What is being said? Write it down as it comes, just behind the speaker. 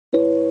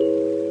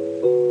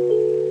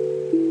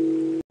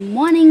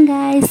Morning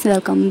guys,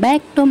 welcome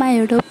back to my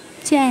YouTube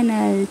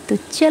channel. तो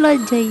चलो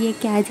जाइए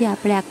कि आज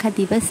આપણે આખા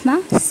દિવસમાં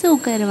શું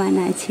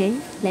કરવાના છે।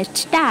 Let's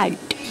start.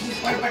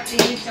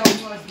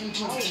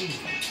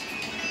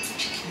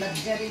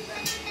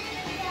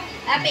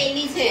 આ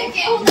પેલી છે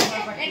કેવું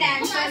એ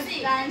ડાન્સ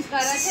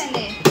કરે છે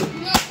ને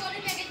લોકોને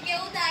કે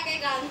કેવું લાગે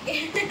ગામ કે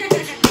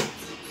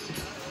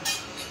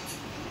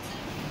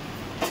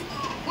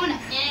કોણ એ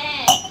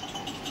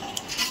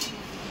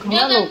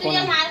ઘણા લોકો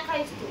માર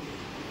ખાઈશ તું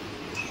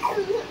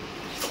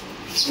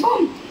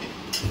બૂમ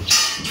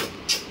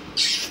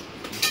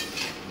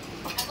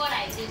કોણ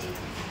આવી દીદી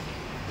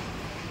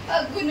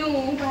અગનુ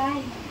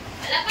ભાઈ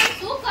અલા પણ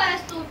શું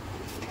કરસ તું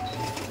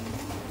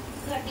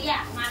ઘટિયા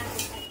માર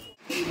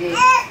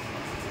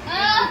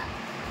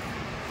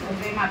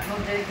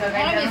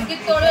बिस्किट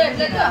तोड़ो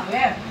એટલે તો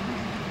હવે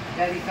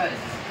જલ્દી કર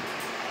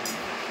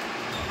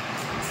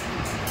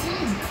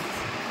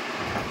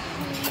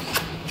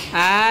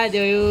આ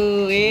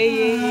જોયું એ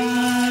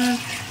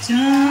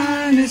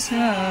ચાંદ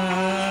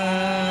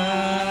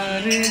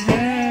સાર હે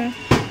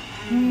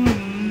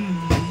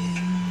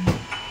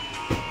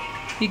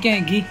ये क्या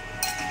है घी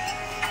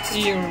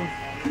ये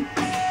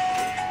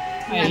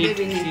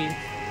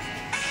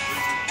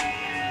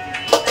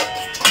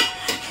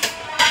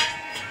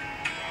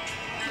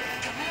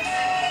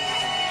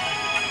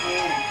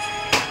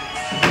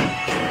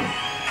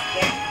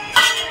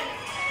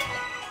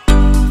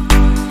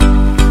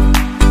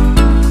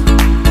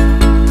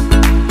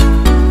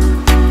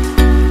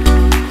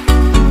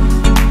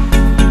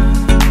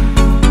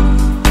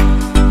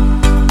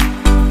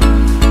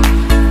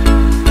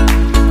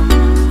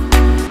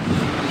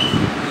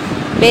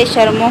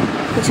बेशर्मो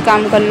कुछ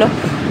काम कर लो।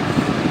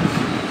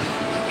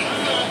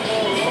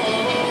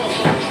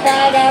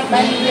 तारा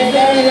बंद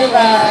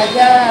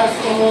दरवाजा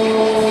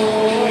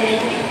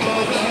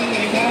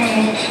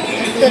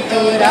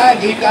तो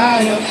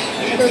राधिकानो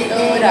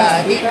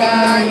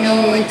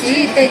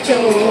जीत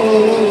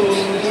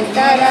छोड़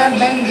तारा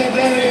बंद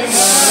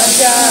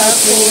दरवाजा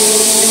को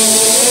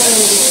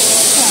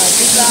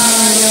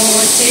राधिकानो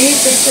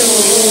जीत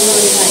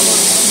छोड़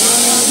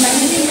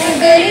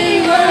नगरी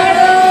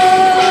वालो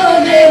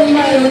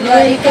मारो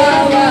द्वारिका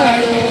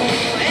वालो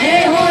हे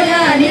हो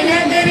रानी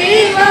नगरी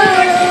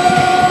वालो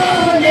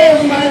देव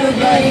मारो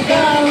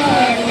द्वारिका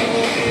वालो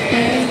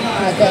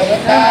माधव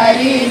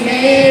तारी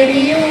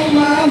मेरियो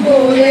माँ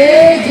बोले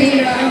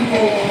जीरा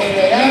बोल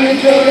रण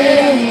छोड़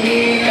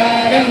रंगीला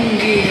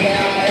रंगीला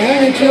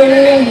रण छोड़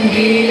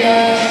रंगीला।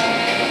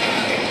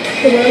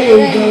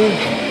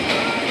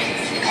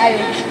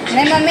 आयो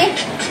नहीं मम्मी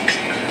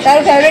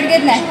तारू फेवरेट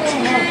कितना है?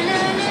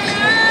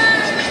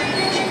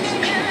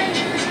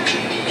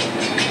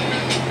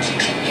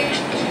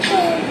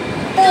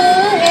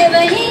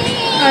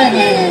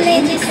 दिल ने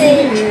जिसे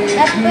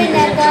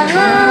अपना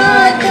कहा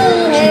तू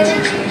है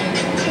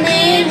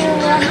मैं हूँ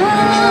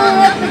वहाँ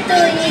अब तो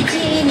ये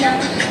जीना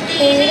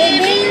तेरे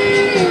बिन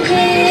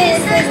है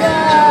सजा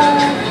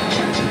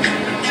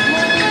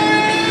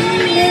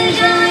मिल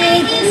जाए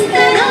जिस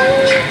तरह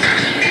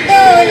तो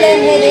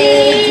लहरे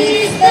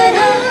जिस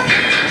तरह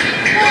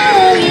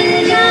मिल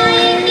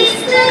जाए जिस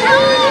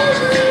तरह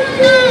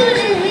तो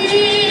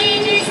लहरे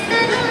जिस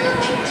तरह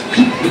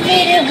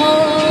फिर हो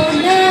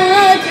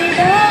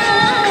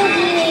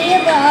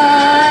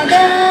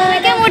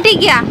उठी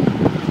गया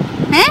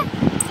हैं?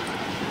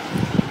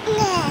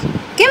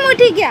 क्यों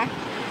उठी गया?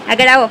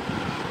 अगर आओ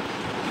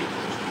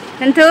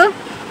ग्रंथु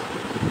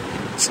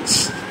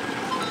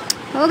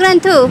ओ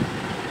ग्रंथु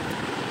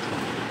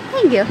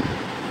થઈ ગયો।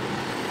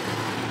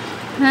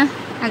 हाँ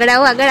अगर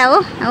आओ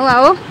आओ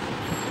आओ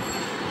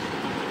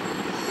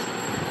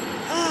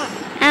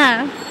हाँ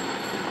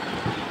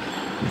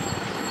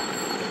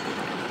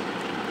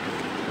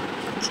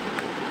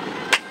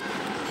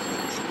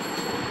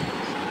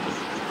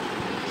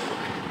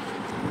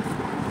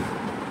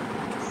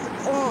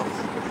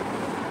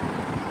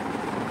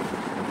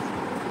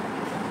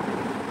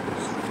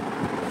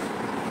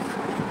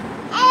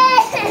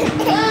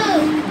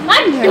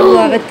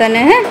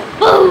तने है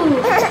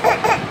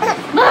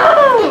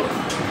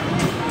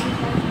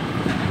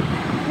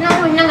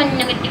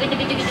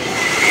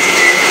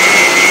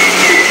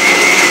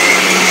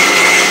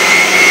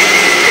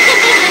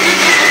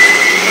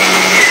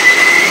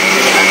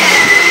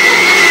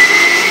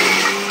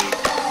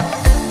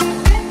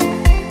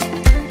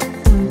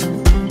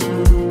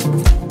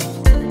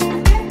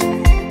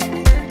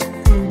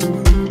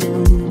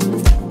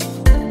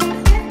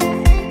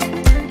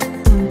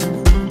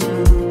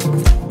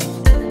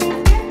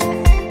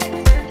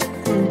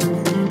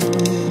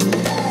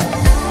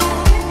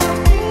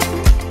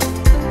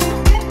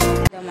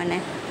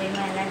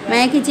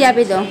मैं खींची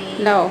आपी दो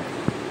लाओ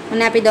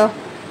मैंने आपी दो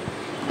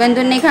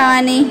गंदू नहीं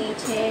खावानी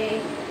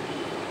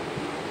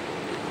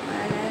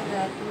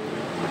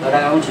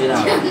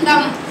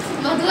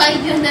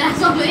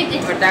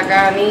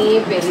બટાકાની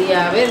પેલી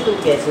આવે તું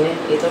કે છે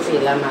એ તો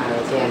પેલામાં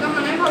આવે છે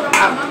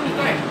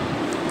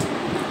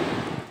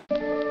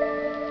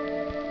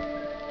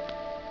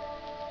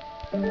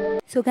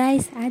सो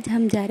गाइस आज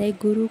हम जा रहे हैं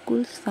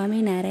गुरुकुल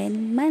स्वामीनारायण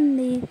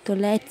मंदिर, तो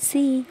लेट्स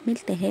सी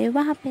मिलते हैं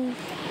वहाँ पे।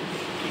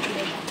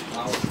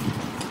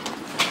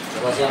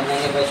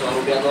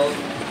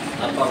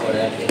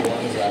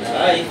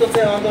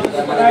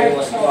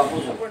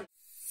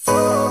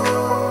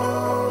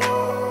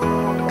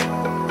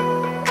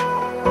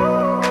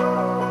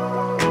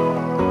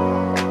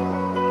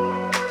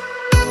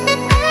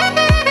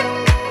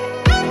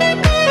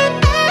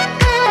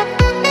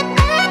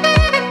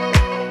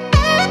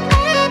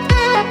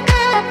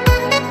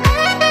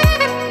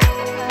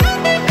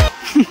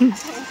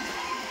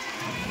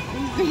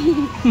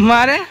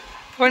 मारे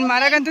कोण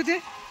मारा का तुझे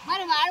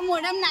मारे वाળ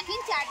મોઢામાં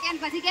નાખીને ચાટ્યા ને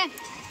પછી કે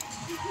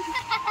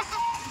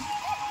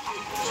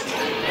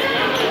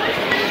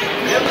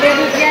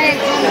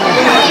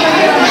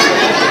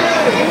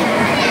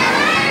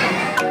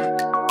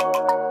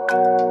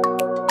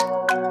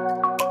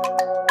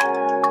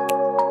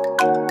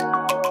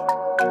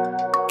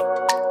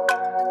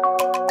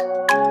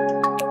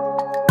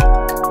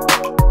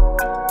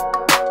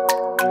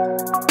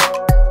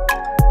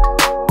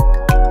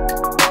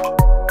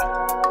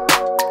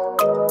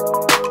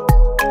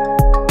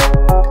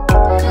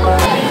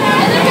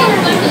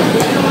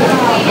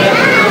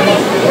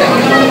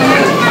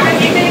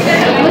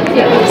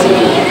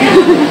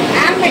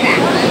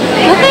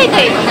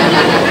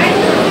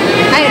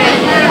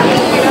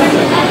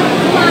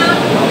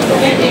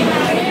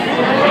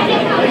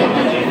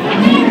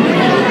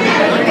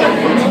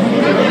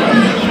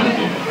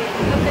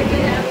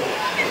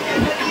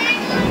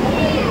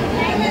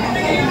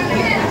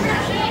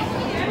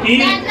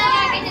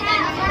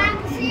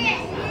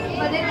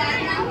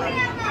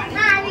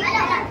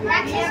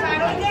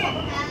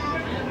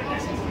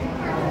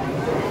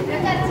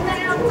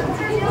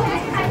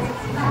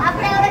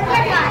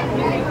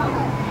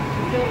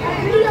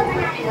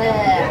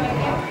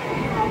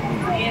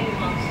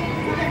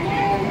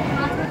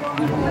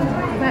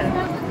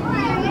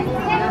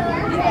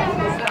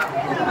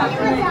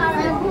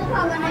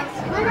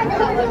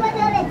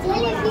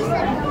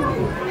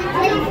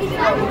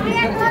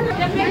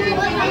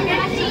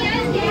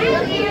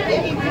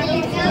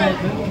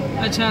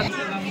अच्छा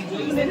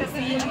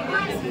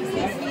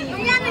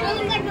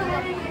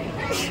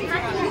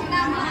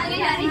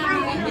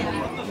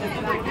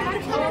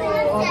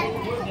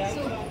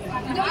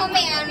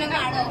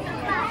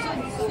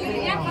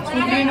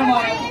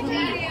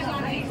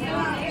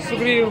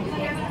सुग्रीव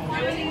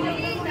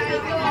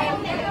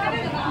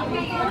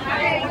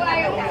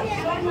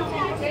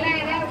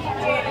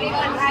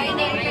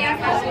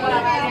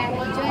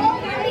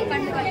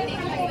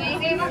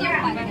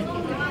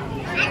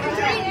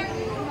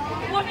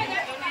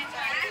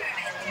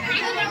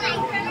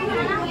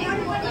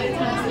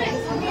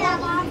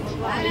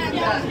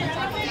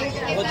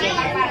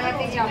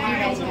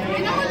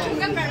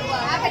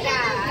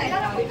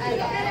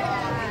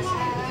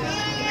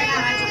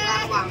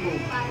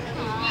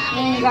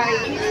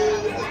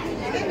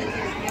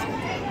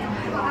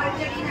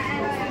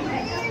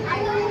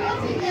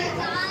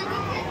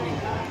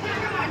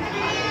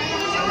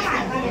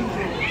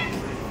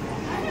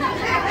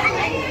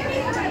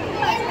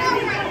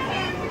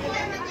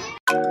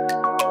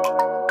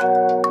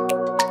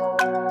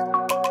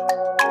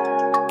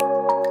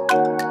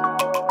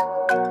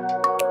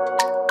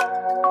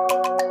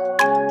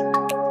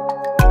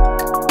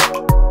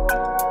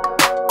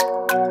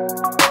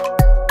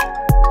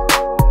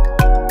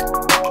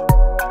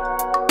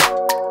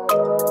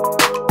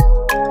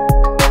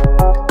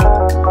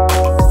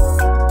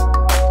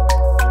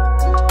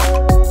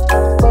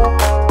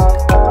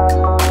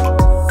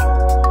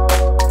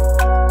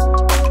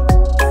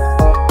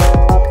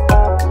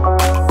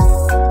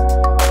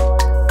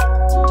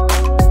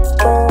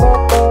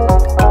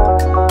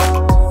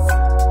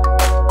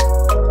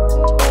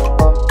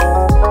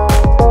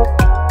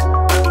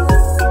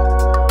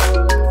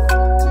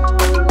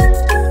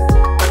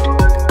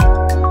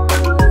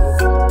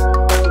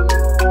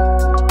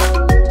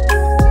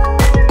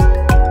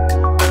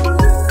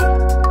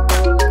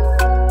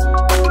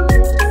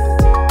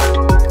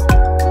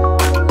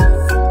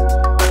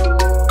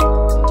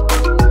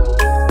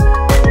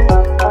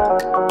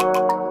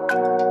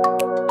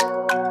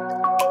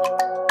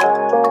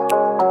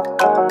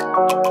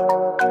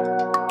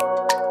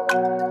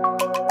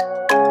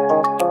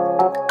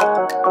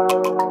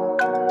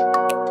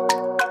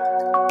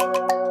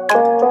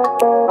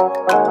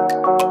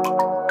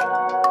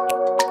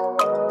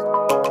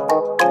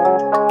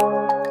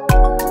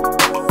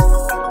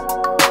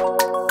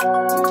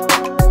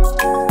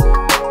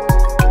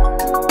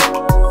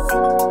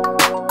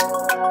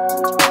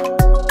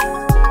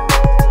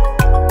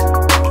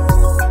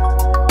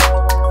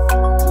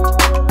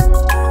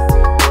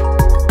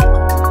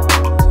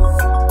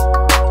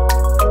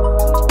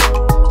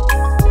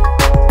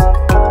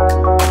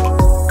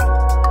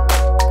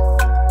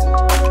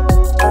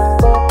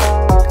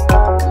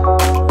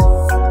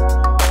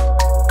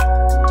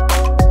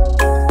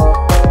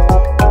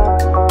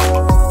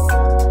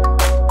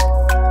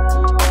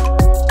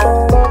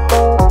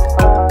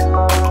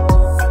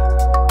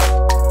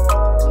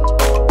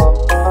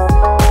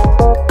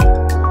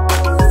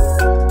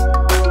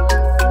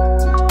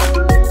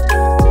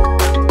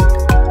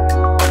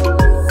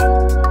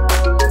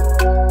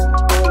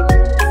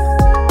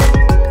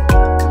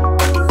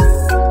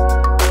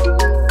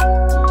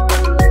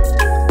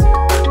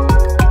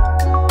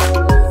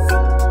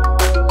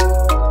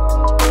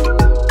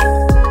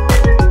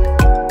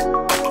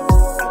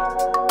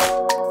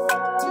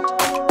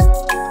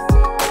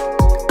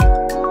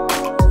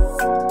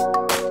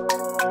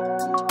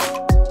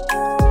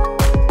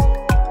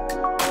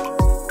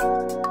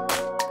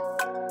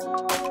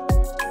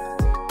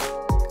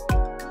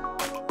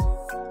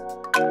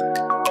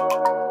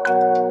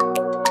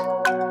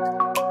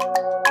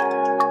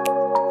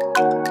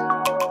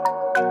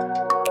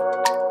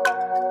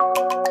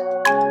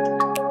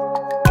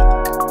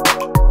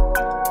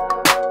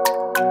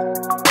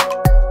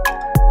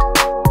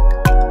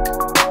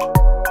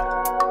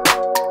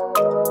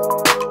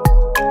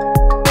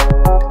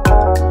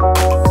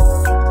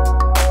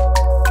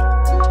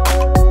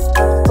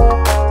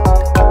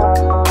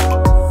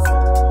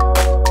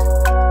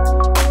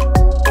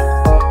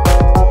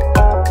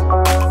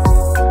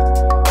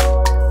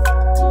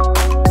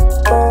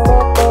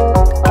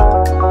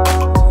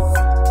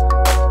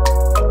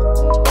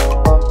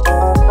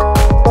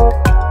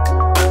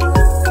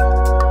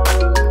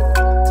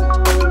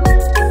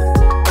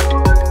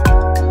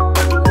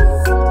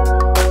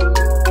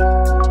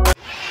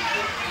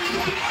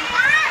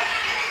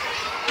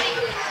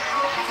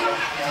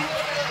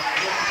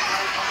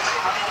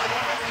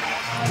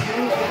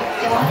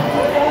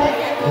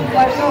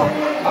चलो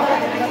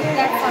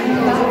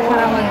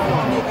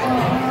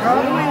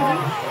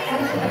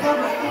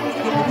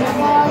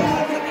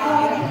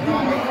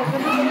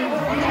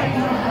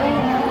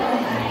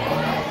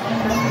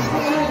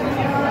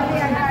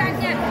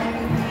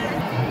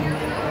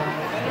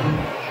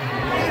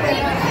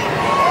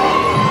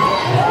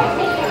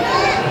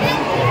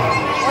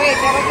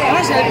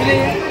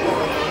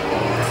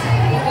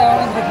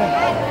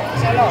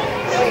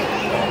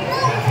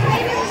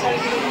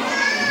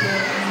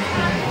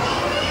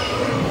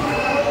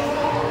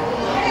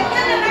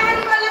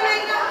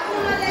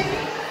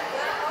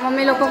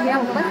मम्मी लोग को गया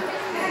ऊपर।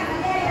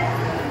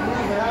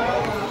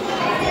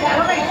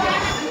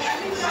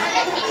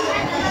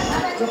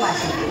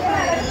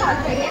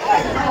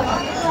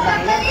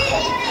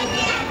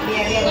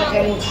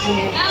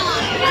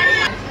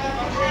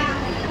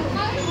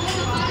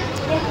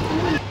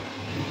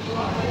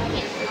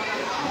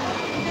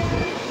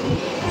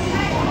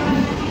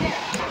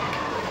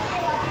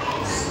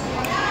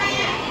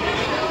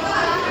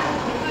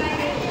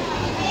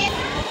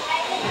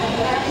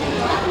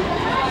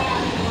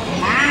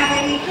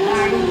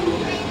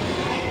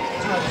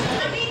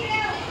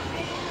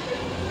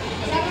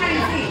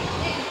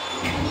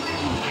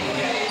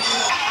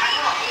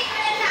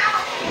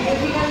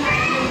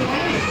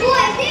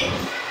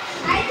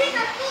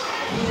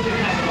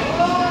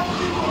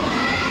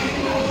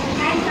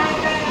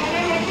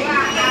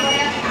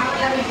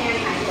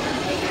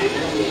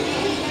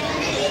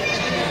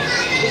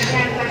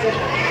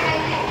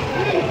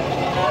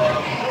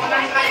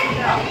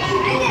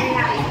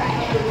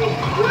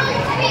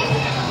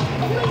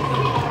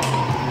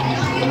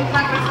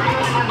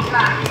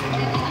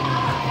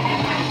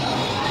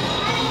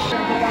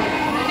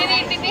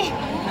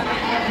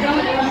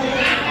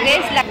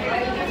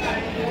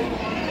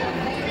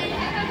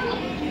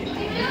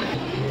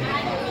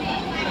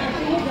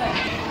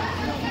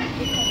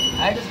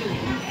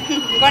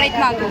 गणित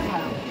मांगू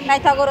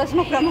पाइथागोरस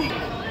નો ક્રમ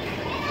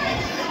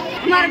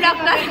મારો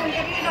ડોક્ટર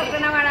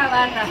ના વાળા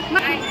વાળા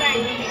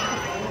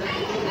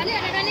અલે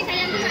અડડાની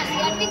ખાલી આમ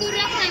આટલી દૂર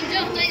રાખ નામ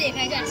જો તો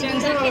દેખાય છે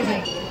સેન્સર કે છે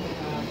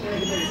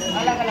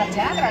અલગ અલગ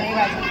છે આ ત્રણેય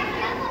બાજુ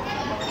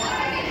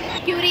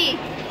ક્યુરી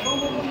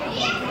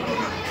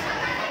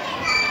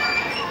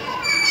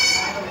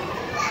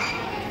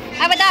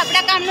આ બધા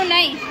આપણા કામનું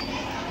નહીં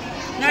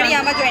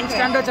નળિયામાં જોઈન્ટ છે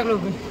standard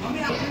ચકલું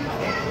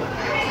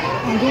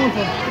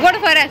God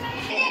ફરસ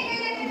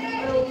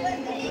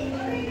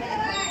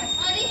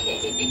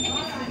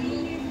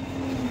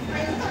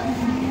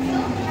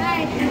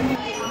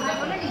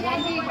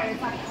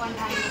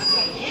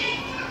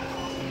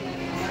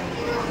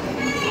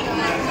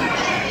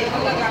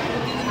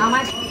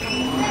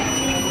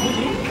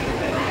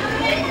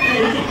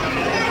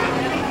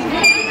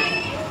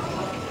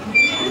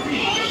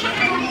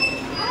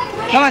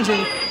Kaman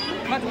sih?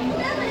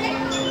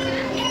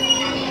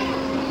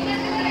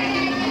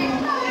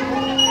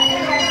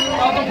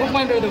 Kau tu buat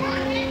main dulu.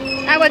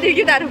 આ બધું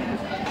ગયું તારું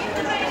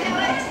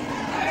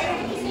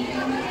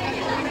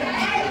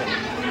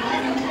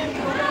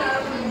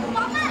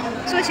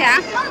શું છે આ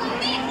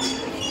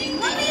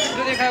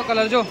जो देखा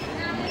कलर जो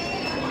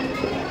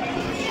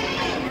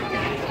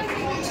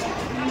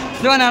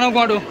जो नानो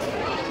गोडो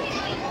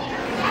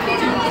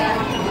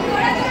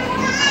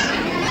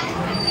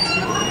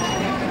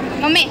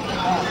મમ્મી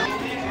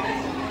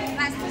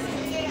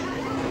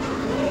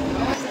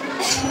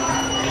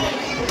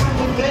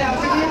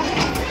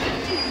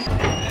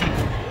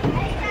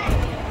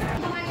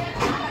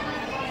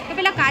તો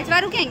પેલા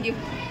કાચવાળું ક્યાં ગયું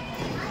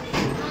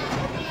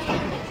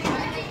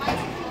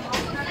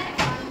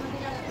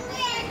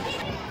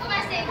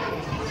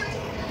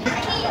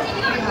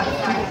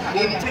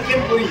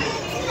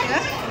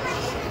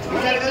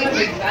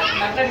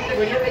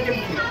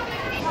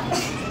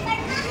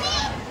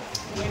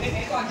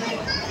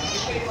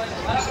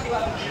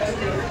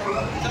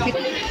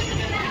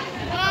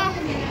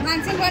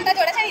मानसिंग कोणता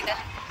थोड़ा सा इधर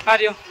आ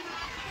रही हो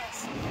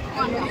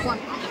फोन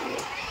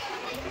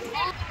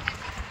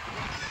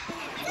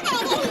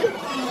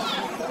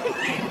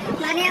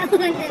माने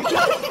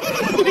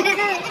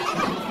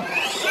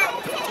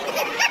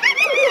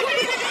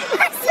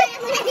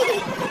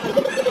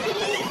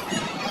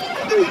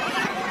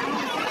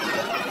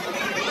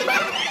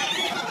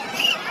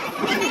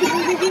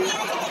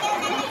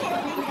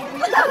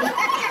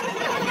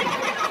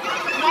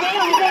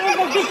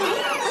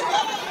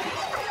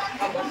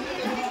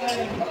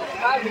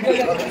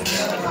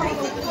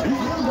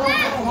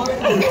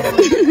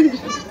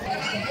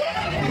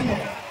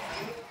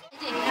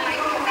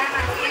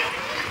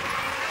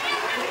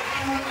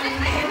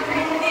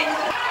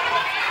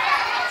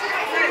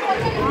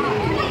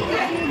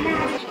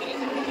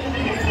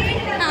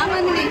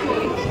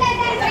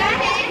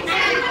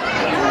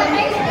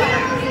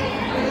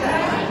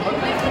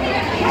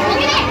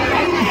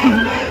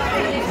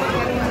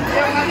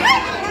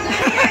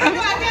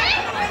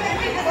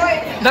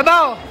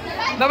दबाओ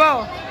दबाओ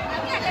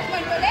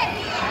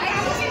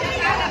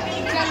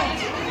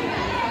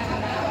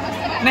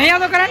नहीं आ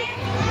तो करण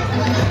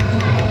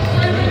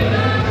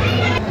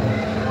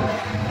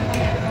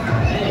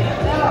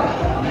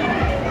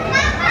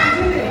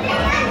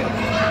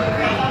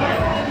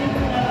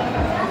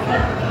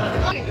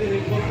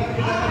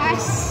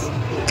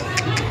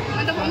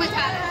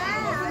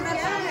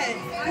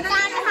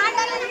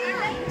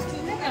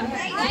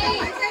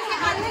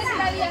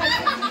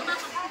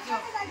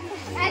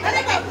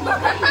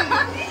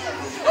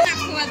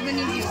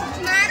બની ગયો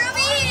મારો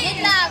બી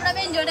એટલા આપડા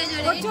બેન જોડે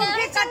જોડે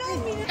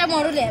તો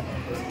મોડું લે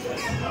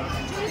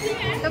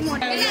તો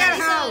મોડું યાર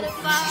હા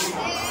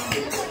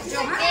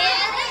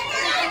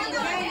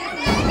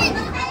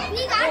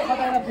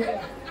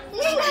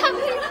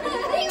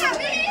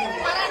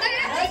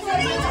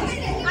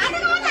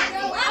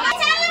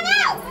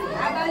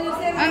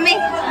मम्मी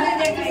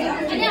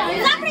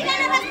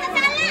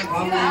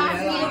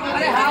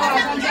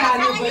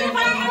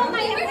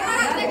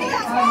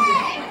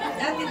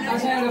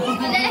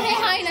अरे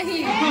हाँ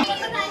नहीं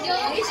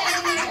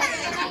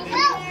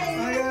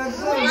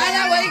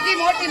वही की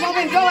मोटी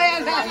मम्मी जो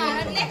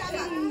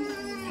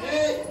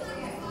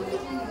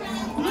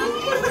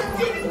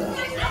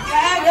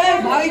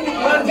भाई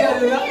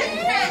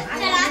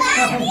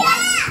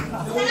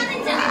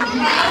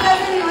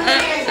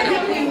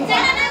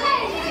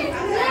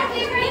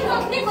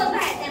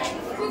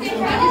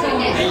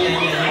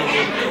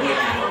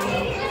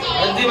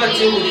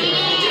बच्चे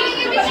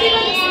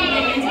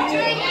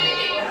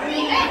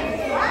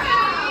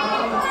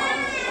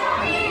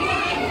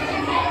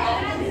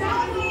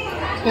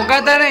वो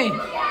कहता नहीं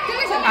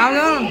आप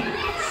लोग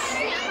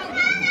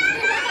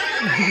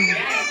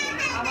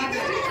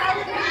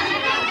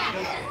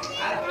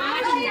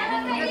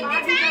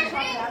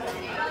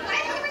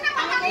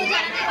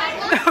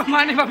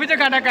मानी पापी जो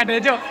काटा काटे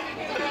जो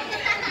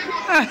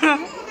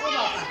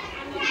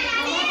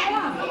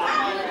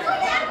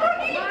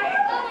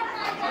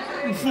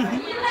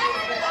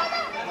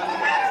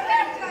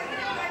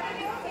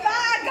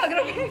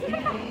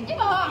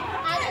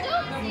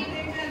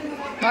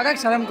बाका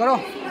शर्म करो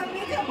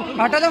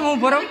बाटा तो मुंह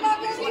भरो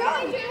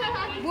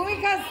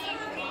भूमिका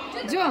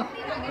जो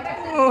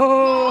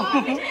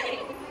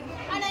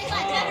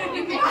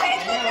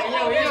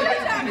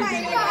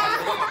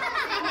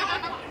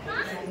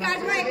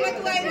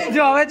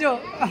जो आवे जो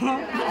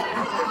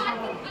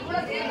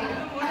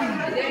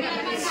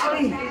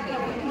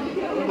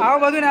आओ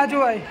बधु नाचू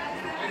भाई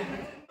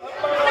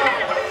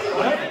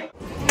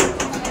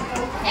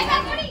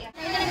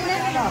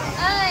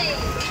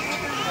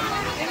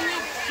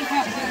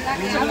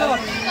चलो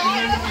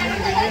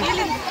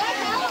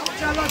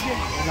चलो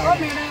ओ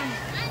मैडम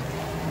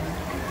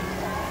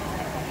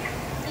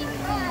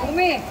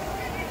मम्मी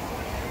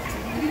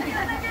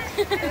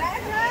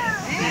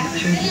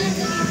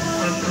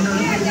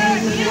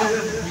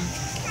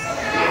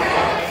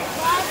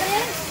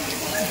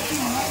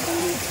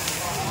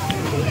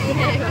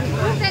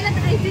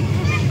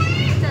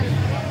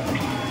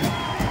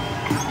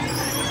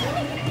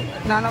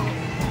ना ना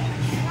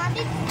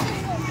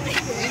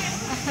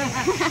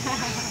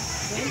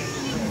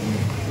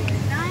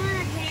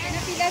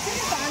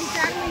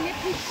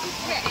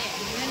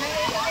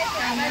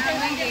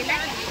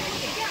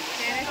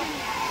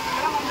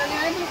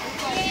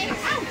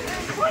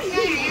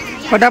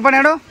फटाफट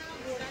हेडो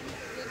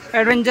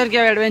एडवेंचर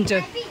क्या एडवेंचर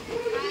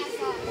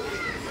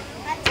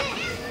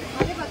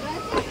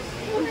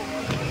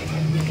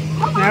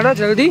हेडो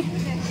जल्दी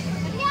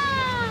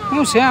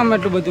हूँ से आम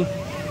एटलू बधु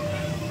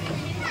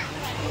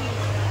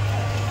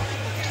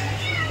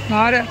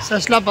मारे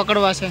ससला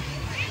पकड़वा से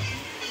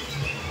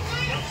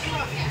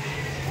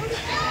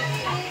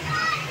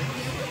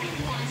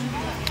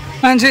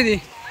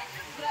दी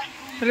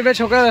એટલે બે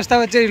છોકરા રસ્તા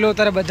વચ્ચે રીલો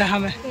ઉતારે બધા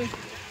સામે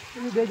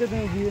દેજો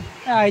તમે જીએ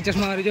આ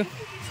ચશ્મા મારી જો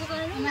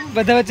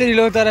બધા વચ્ચે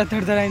રીલો ઉતારે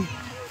ધડધડાઈને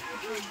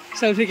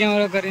સેલ્ફી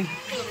કેમેરો કરીને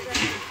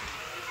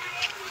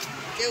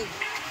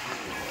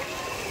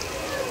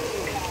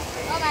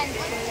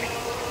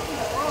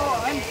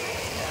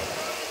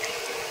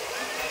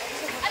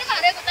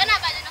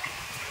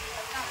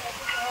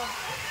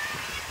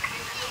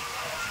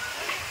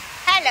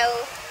हेलो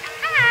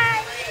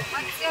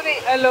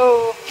हेलो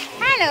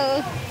हेलो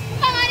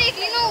हमारे एक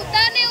लीनो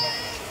उतारने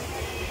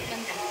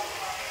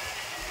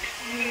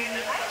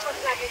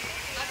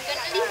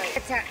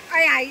अच्छा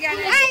आई आई आई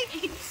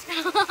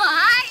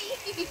हाय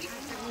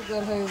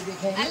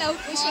हेलो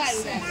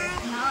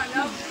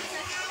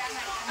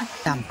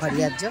काम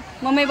फरियाद जो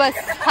मम्मी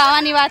बस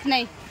खावानी बात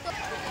नहीं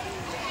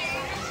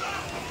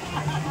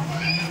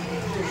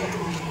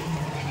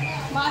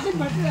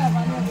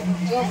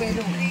जो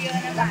बेरो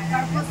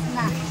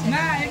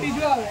ના એ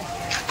બીજો આવે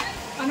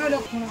આનો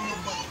લખવાનો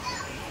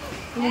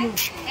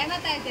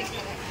એમાં તાય ચેક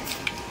કરે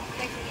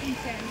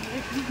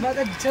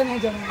બાકા છે નહીં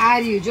જાણે आ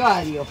रही जो आ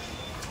रही हो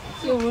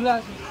શું બોલા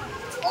છે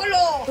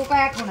ઓલો तो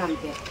कया खूनाम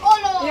पे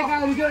ઓલો એક આ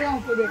વિડિયો ના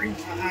ઉપર દેખી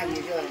आ रही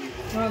जो आ रही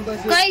હા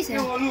બસ કઈ છે? એ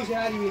ઓલું છે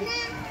આ રહ્યું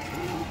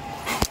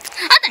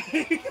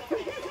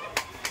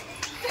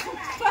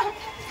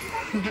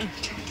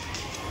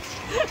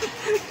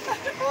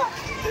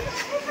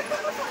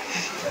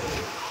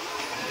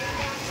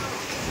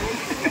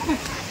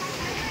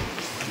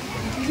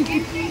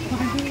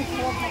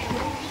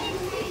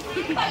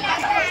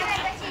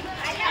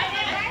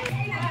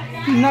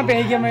ना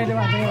पे गया मेरे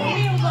माथे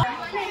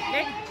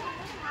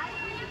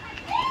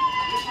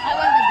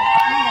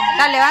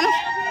કાલ લેવાનું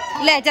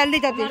લે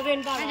જલ્દી જતી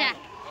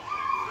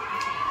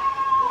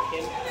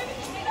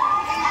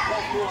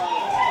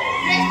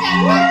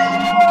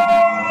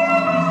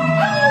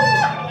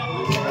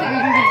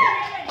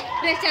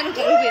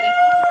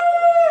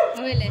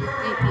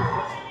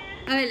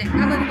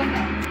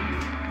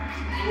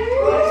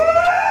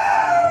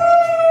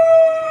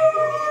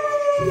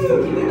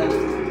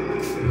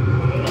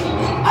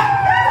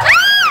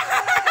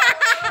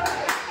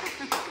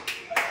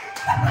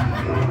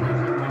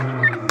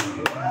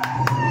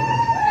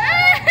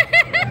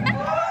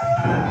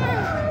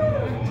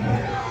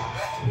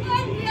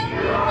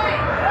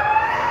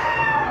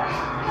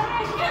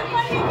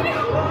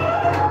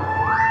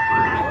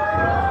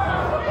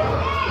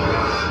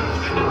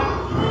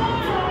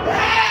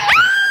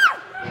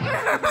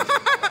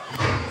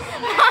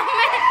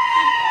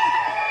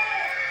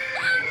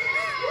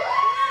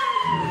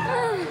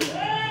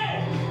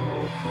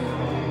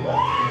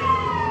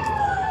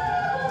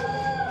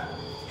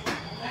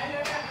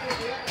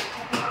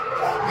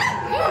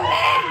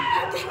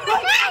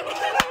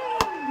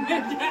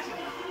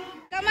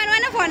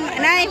फोन में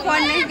नहीं,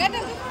 फोन में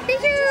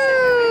टिश्यू।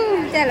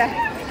 चलो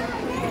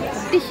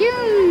टिश्यू।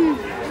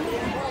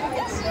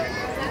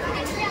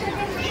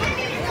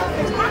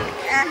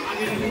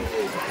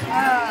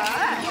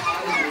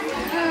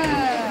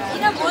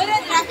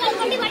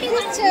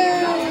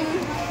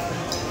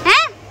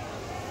 हैं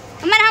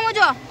અમાર હામુ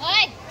જો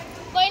ઓય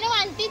કોઈને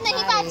વાંતી જ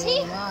નહીં પાછી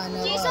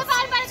ચીસો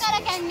પાર પાર કરે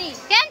કેન્ડી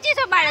કેમ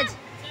ચીસો પાડે છે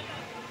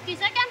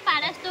ચીસો કેમ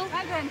પાડસ તું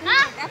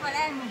હા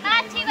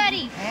अच्छी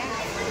बारी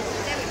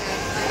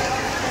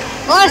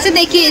और से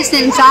देखिए इस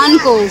इंसान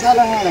को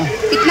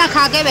कितना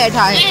खा के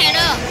बैठा है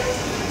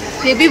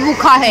ये भी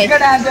भूखा है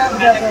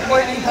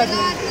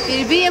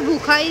फिर भी ये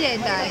भूखा ही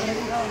रहता है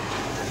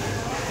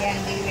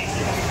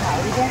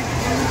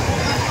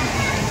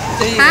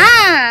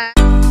हाँ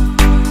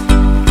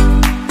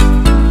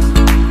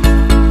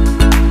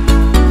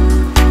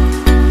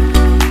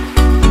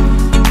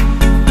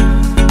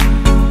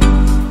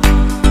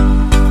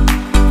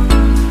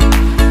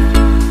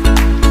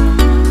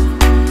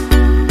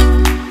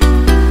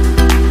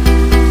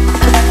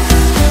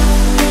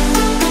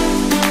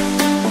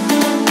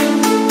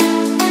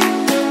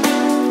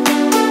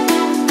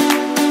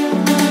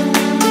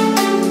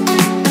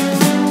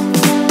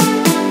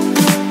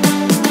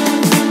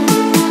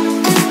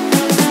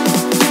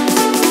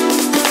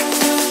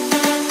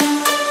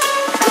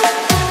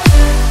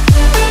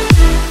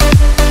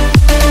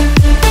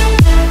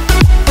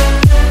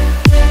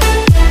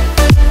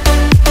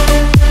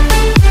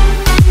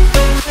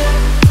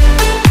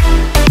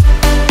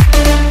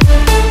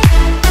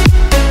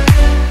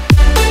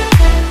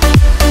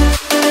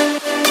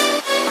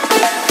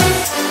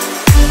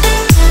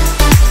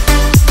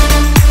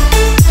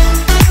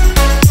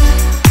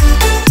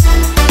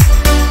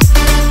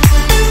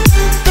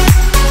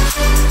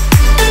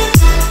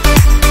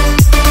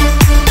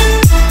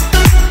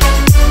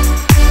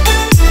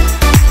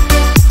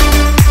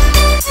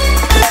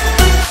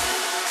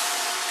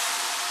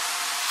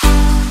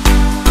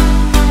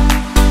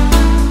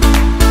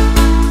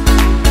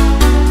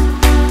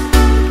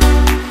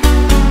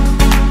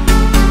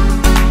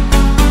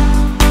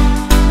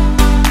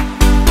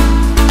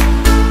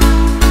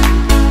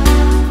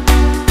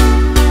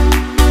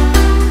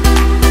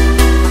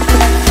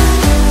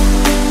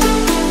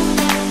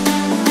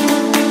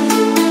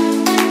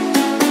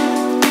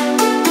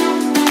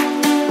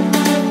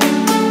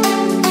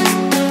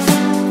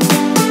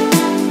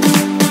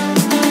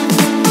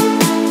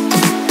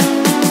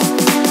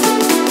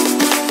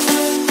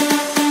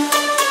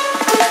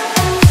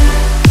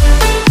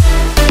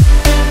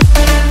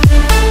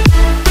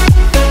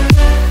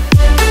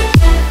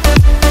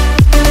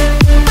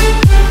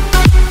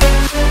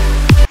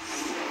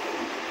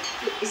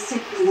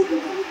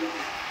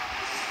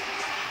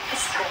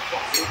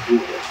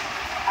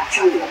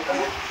अच्छा नहीं लगता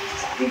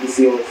है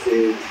किसी और से,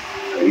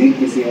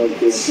 किसी और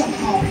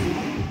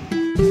के